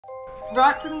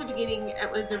Right from the beginning,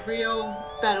 it was a real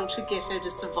battle to get her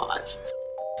to survive.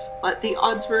 Like, the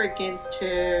odds were against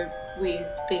her with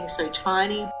being so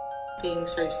tiny, being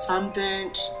so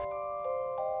sunburnt.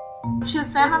 She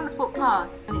was found on the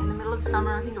footpath in the middle of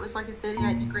summer. I think it was like a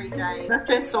 38-degree day. When I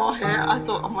first saw her, I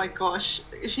thought, oh my gosh,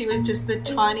 she was just the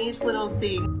tiniest little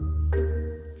thing.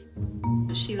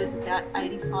 She was about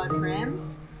 85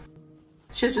 grams.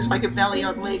 She was just like a belly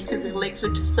on legs, because her legs were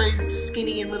just so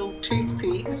skinny and little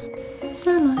toothpicks.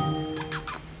 Starlight.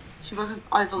 She wasn't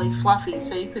overly fluffy,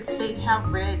 so you could see how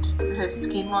red her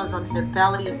skin was on her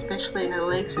belly, especially in her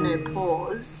legs and her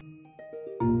paws.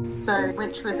 So I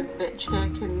went through the vet check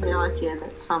and they're like, yeah,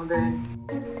 that's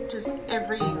sunburn. Just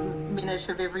every minute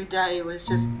of every day was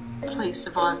just, please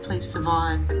survive, please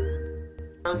survive.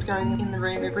 I was going in the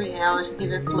room every hour to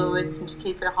give her fluids and to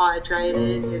keep her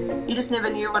hydrated, and you just never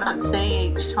knew what I'd see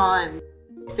each time.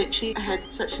 But she had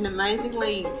such an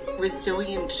amazingly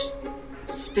resilient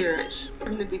spirit.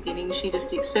 From the beginning, she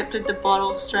just accepted the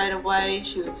bottle straight away.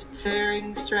 She was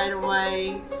purring straight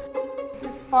away.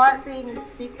 Despite being as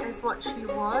sick as what she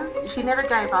was, she never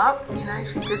gave up. You know,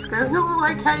 she'd just go, oh,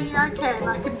 okay, yeah,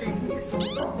 I can do this.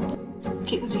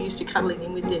 Kittens are used to cuddling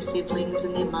in with their siblings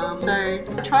and their mum, so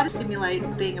I try to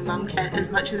simulate being a mum cat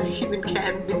as much as a human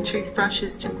can, with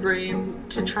toothbrushes to groom,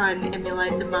 to try and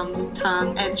emulate the mum's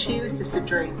tongue, and she was just a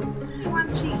dream.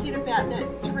 Once she hit about that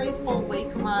 3-4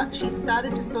 week mark, she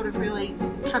started to sort of really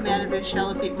come out of her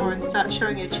shell a bit more and start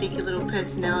showing her cheeky little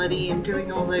personality and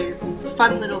doing all those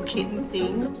fun little kitten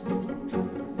things.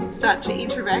 Start to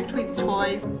interact with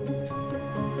toys.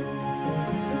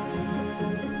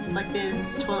 Like,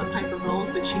 there's toilet paper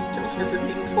rolls that she still has a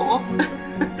thing for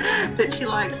that she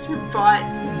likes to bite,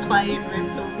 play and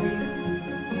wrestle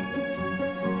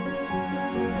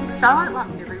with. Starlight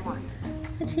loves everyone.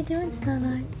 What's she doing,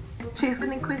 Starlight? She's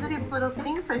an inquisitive little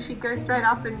thing, so she'd go straight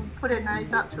up and put her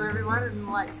nose up to everyone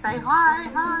and like say, hi,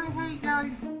 how you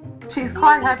going? She's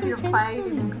quite happy to play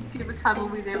and give a cuddle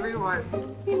with everyone.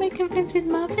 You're making friends with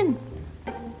Marvin.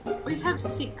 We have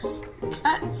 6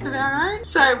 cats of our own,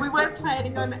 so we weren't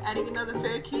planning on adding another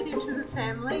fur kid into the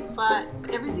family, but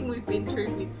everything we've been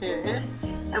through with her,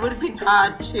 it would have been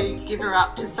hard to give her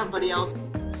up to somebody else.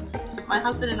 My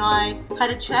husband and I had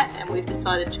a chat and we've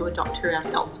decided to adopt her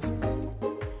ourselves.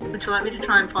 Would you like me to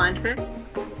try and find her?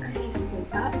 Okay,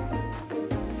 sweetheart.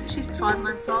 She's 5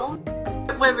 months old.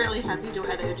 We're really happy to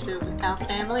add her to our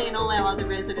family, and all our other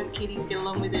resident kitties get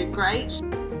along with her great.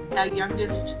 Our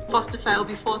youngest foster failed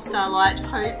before Starlight,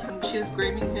 Hope, and she was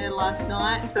grooming her last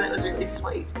night, so that was really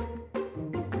sweet.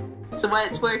 It's the way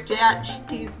it's worked out.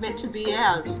 She's meant to be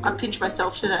ours. I pinch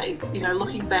myself today, you know,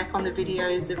 looking back on the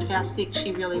videos of how sick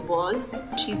she really was.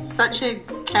 She's such a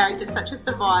character, such a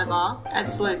survivor.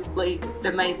 Absolutely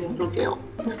amazing little girl.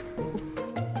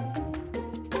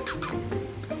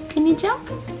 Can you jump?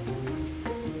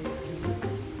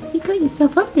 You got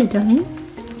yourself up there, darling.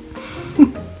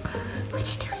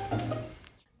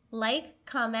 Like,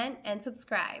 comment, and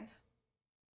subscribe.